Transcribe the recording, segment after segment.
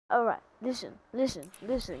Alright, listen,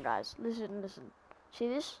 guys. Listen. See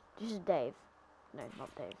this? This is Dave. No,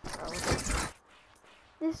 not Dave.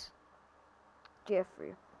 This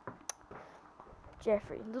Jeffrey,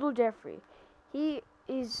 little Jeffrey. He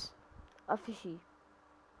is a fishy.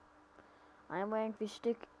 I am wearing fish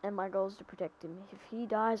stick, and my goal is to protect him. If he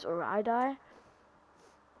dies or I die,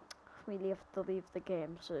 we have to leave the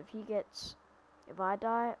game. So if I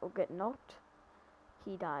die or get knocked,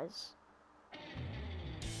 he dies.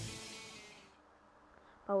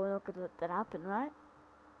 But we're not gonna let that happen, right?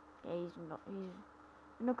 Yeah, we're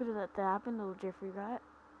not gonna let that happen, little Jeffrey, right?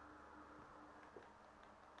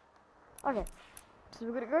 Okay, so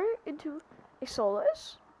we're gonna go into a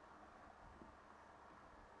solos.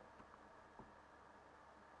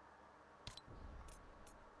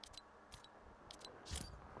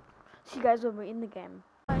 See you guys when we're in the game.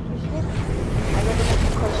 I gotta make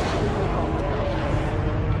the closest to the goal.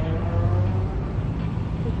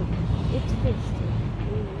 It's fishy.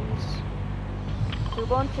 So we're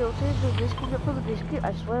going filters, the biscuit for the biscuit.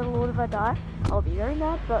 I swear to Lord, if I die, I'll be very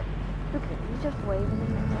mad, but look at him, he's just waving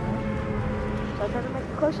in the air. So I try to make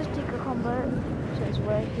the closest sticker combo, so it's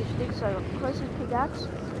wearing his stick, so I got the closest pickaxe.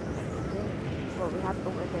 Well, we have to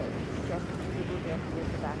with it. Jeff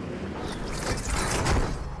in the back.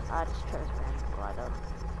 I just chose random glider.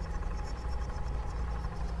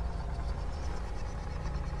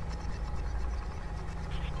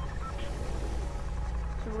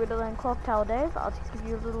 So we're gonna learn Clock Tower Dave. I'll just give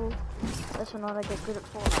you a little lesson on how to get good at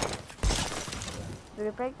Fortnite. We're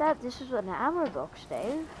gonna break that. This is an ammo box,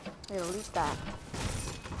 Dave. We're gonna loot that.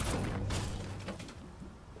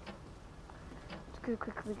 Let's go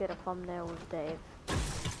quickly get a thumbnail with Dave.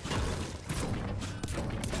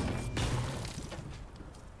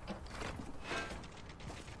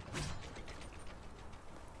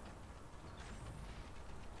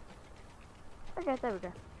 Okay, there we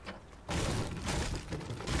go.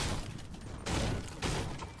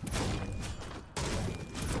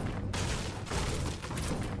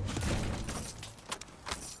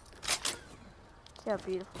 See how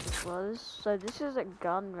beautiful this was. So this is a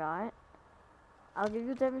gun, right? I'll give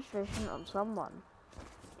you a demonstration on someone.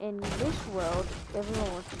 In this world,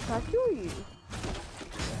 everyone wants to try to kill you.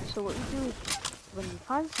 So what you do is, when you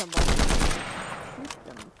find someone, shoot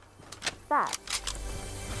them. That.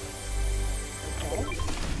 Okay.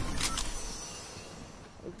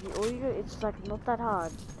 It's like not that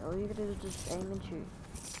hard. All you gotta do is just aim and shoot.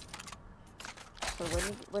 So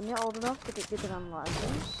when you're old enough to get your gun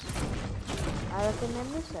license, I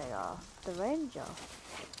recommend this AR, the Ranger,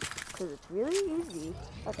 because it's really easy.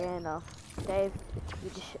 Okay, enough. Dave, you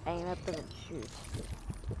just aim at them and shoot.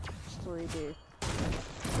 That's all you do.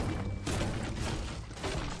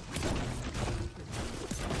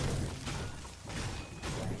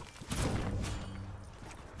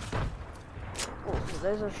 Oh, so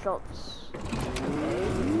those are shots.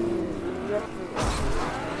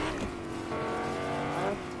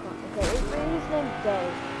 Okay, his name's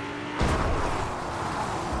Dave.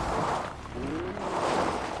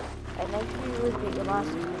 And make sure you look at your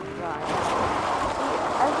license when you drive.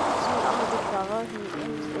 As you can see, I'm a big driver. He is in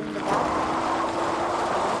the back.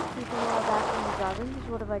 Keeping all back when you're driving, because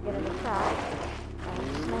what if I get in a crash? And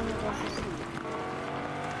his name is SSC.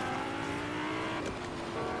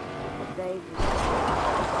 Dave is...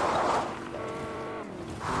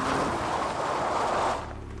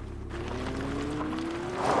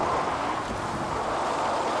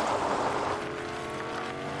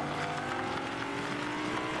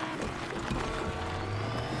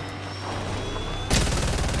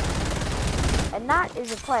 And that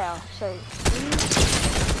is a player, so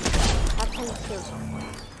that's how you kill someone.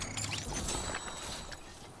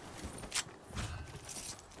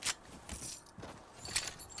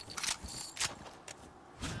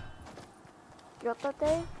 You got that,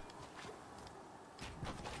 Dave?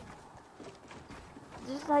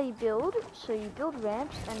 This is how you build. So you build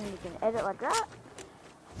ramps and you can edit like that.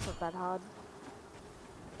 It's not that hard.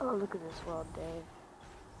 Oh, look at this world, Dave.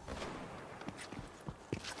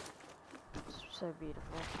 So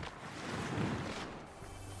beautiful.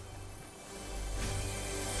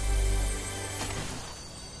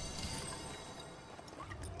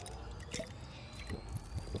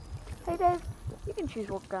 Hey Dave, you can choose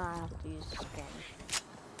what gun I have to use this game.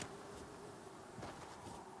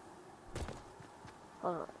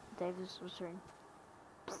 Hold on, Dave is whispering.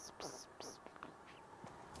 Psst, psst, psst.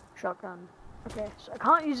 Shotgun. Okay, so I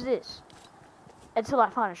can't use this until I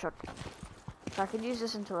find a shotgun. So I can use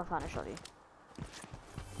this until I find a shotgun.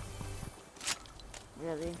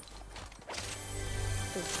 Really?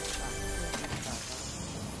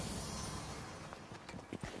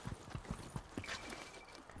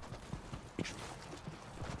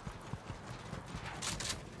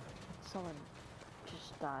 someone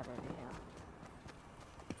just died over here.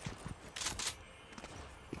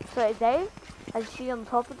 So Dave, as you see on the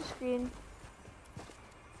top of the screen,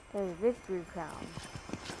 there's a victory crown.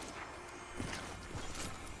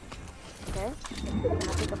 Okay, can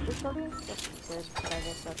I pick up this already? Yes, it says, but I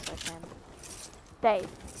guess that's I can. Dave,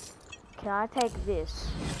 can I take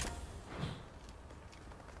this?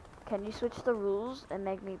 Can you switch the rules and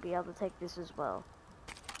make me be able to take this as well?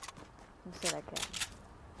 Instead I can.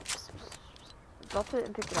 Drop it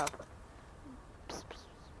and pick it up.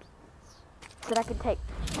 So that I can take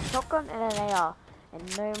a shotgun and an AR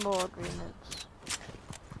and no more agreements.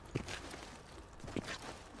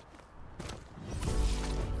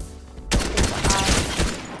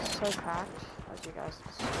 I'm so cracked, as you guys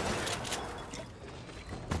can see.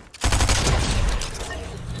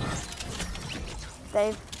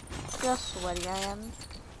 Dave, see how sweaty I am?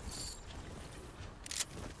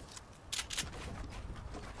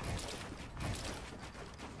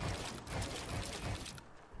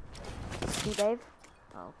 See, Dave?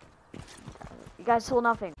 Oh. You guys saw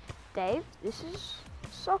nothing. Dave, this is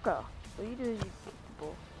soccer. All you do is you kick the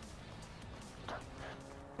ball.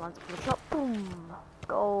 Lines up for the shot. Boom!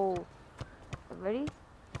 Goal. Ready?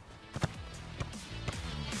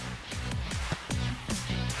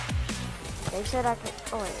 They said I can.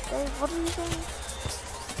 Oh wait, Dave, what are you saying?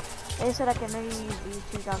 They said I can maybe use these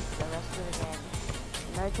two guns for the rest of the game.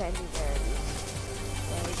 No changing rarities.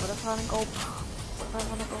 Dave, what if I want to go? What if I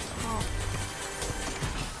want to go pop?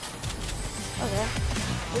 Okay,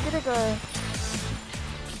 we're gonna go.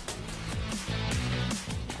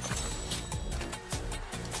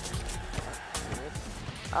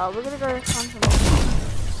 We're gonna go find some more.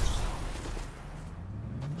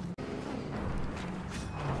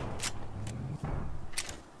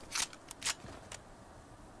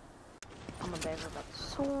 I'm a baby about to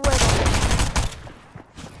sweat.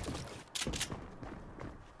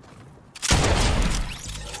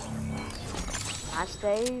 Nice,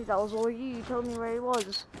 Dave. That was all you. You told me where he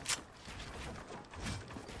was.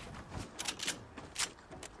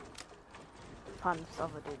 Fun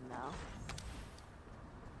stuff I did now.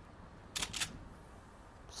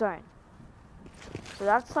 So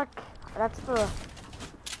that's like, that's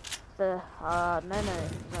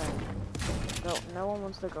no one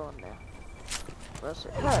wants to go in there. Or else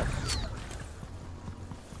it hurts.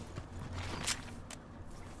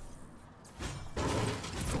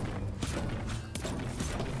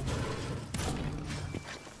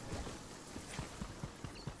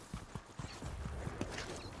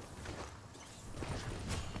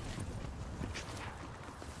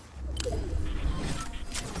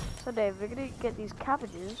 So Dave, we're gonna get these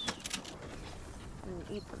cabbages and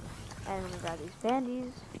eat them. And we're gonna grab these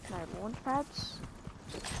bandies, my launch pads.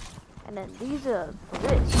 And then these are for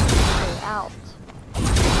this, go out.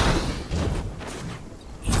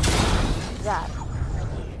 That.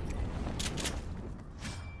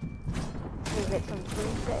 We get some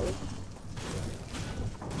food, Dave.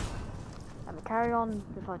 And we carry on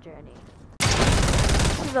with our journey.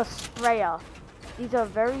 This is a sprayer. These are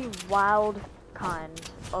very wild kind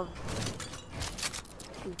of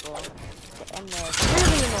people, and they're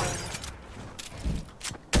really annoying.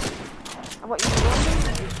 And what you do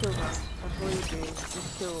is kill them. That's all you do, is just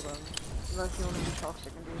kill them. Unless you want to be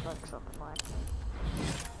toxic and do like something like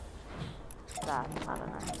that. I don't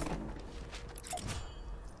know.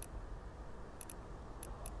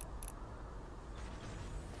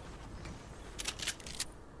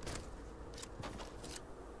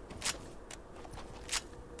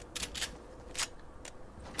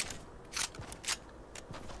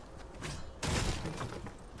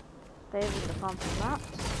 Dave is the farm for maps.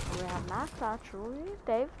 We have maps actually,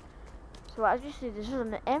 Dave. So as you see, this is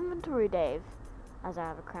an inventory, Dave. As I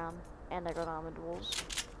have a crown and I got armored walls.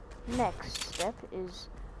 Next step is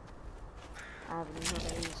I haven't used one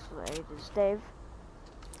of these for ages, Dave.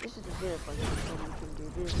 This is the video for you can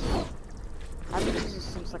do this. I think this is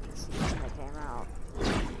since like the season that came out.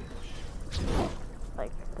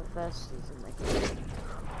 Like the first season that came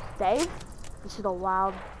out. Dave, this is a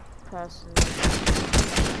wild person.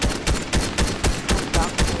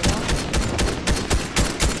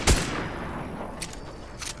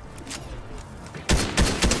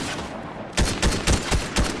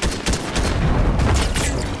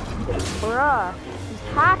 Bruh, he's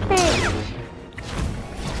hacking!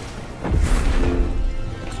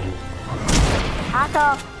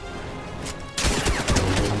 Hacker!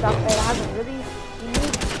 Stuff that has a really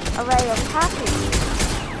unique array of hacking.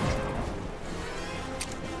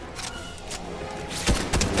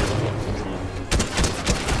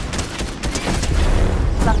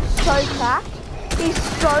 That's so cracked. He's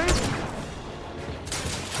so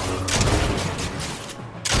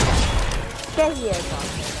Get here,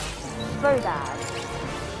 Darth Vader. So bad.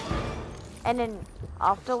 And then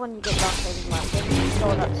after when you get Darth Vader's lightsaber, you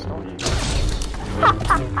throw that stormtrooper.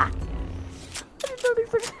 I didn't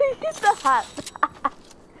exactly hit that.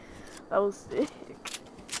 That was sick.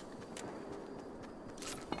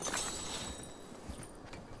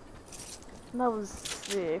 That was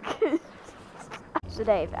sick. So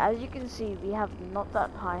Dave, as you can see, we have not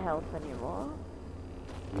that high health anymore.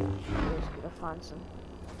 We're just gonna find some.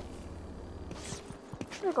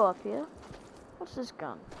 I'm gonna go up here. What's this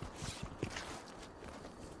gun?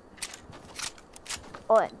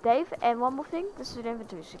 Oh, Dave, and one more thing. This is an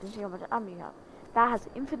inventory, so you can see how much ammo you have. That has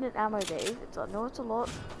infinite ammo, Dave. It's I know it's a lot.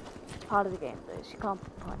 It's part of the game, though, so you can't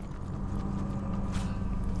complain.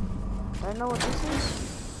 I don't know what this is.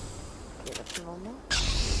 Okay, that's normal.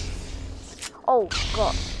 Oh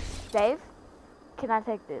God, Dave, can I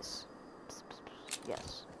take this?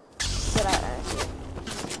 Yes. Did I earn it?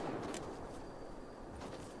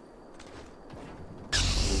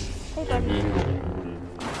 Hey, buddy.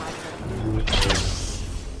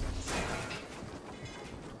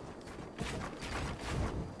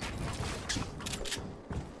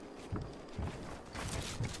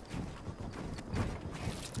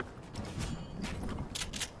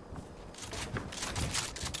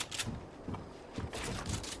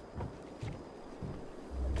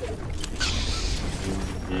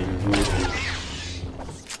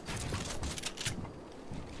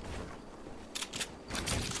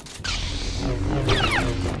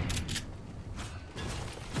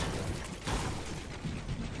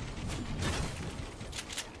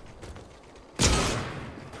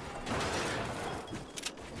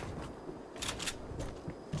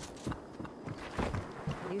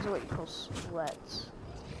 These are what you call sweats.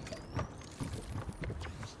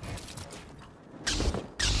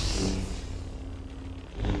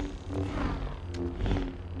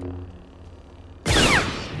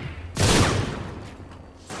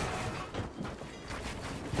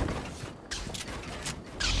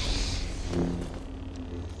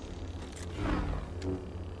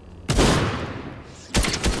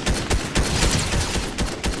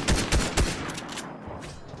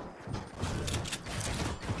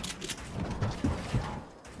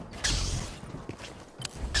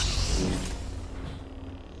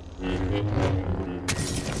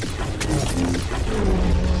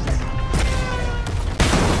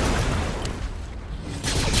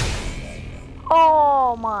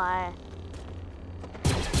 Oh my.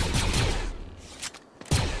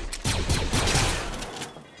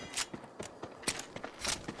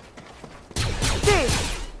 Dude,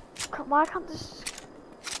 why can't this?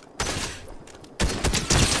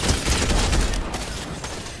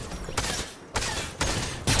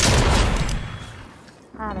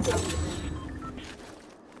 I don't know.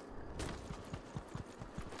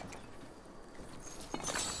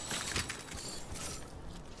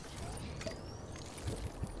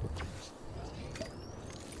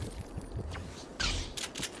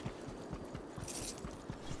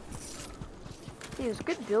 He was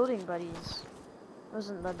good building, but he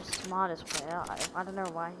wasn't the smartest player. I don't know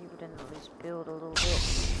why he wouldn't at least build a little bit.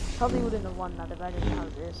 Probably wouldn't have won that if I didn't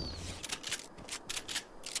have this.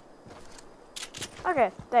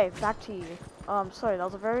 Okay, Dave, back to you. Sorry, that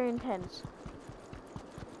was very intense.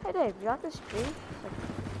 Hey Dave, you like this tree? It's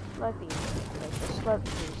like slopey. Like a slope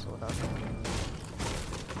tree, sort of.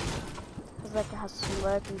 It's like it has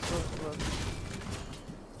slopey sort of look.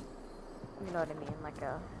 You know what I mean? Like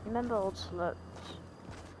a... Remember old slopes?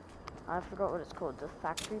 I forgot what it's called. The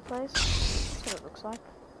factory place? That's what it looks like.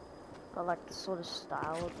 But like the sort of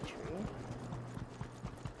style of the tree.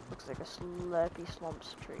 Looks like a slurpy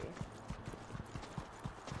slumps tree.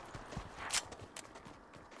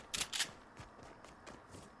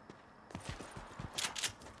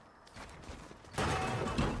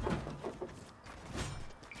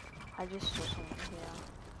 I just saw someone here.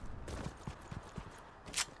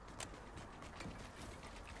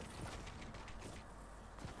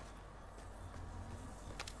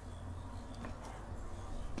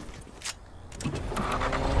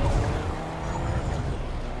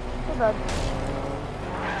 Hey bud.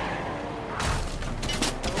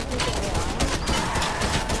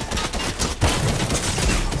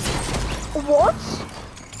 What?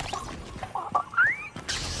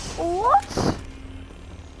 What?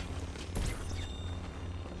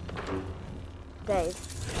 Dave.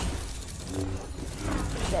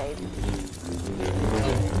 Dave.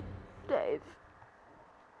 Dave.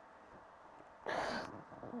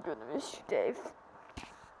 I'm gonna miss you, Dave.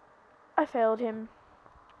 I failed him.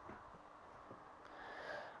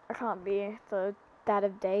 I can't be the dad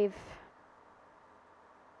of Dave.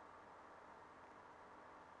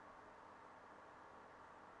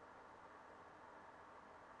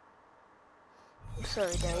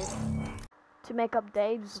 Sorry, Dave. To make up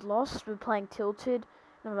Dave's loss, we're playing Tilted,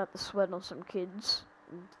 and I'm about to sweat on some kids.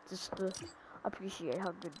 Just to appreciate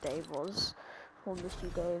how good Dave was. We'll miss you,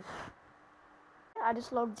 Dave. Yeah, I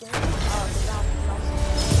just logged in. The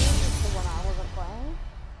one I wasn't playing.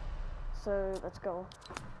 So, let's go.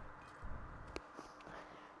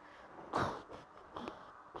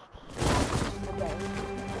 Okay.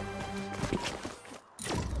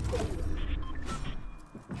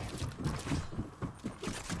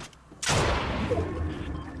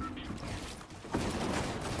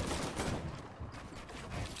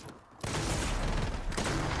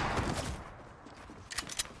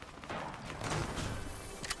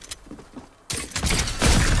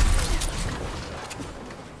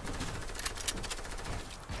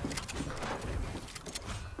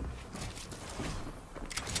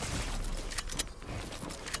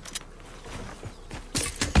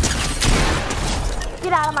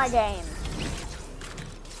 Get out of my game.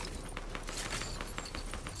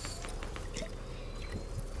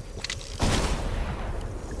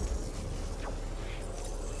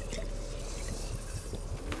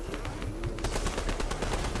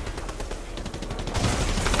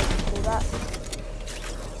 Do that.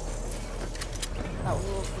 That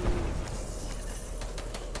will be.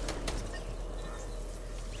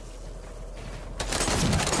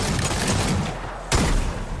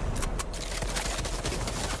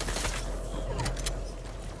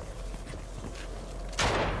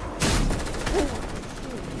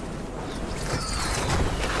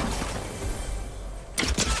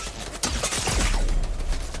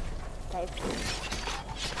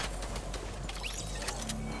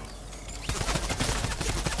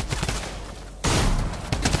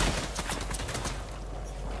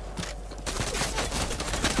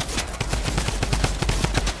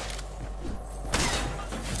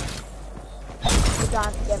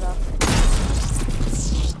 Gone together.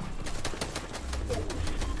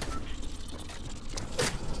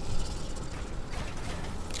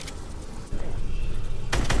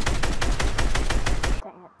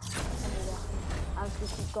 Dang it. I'm just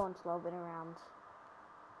gonna keep going till I've been around.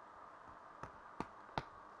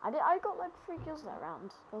 I got like 3 kills that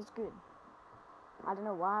round. That was good. I don't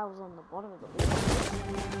know why I was on the bottom of the list.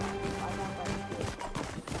 I got that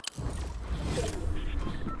good.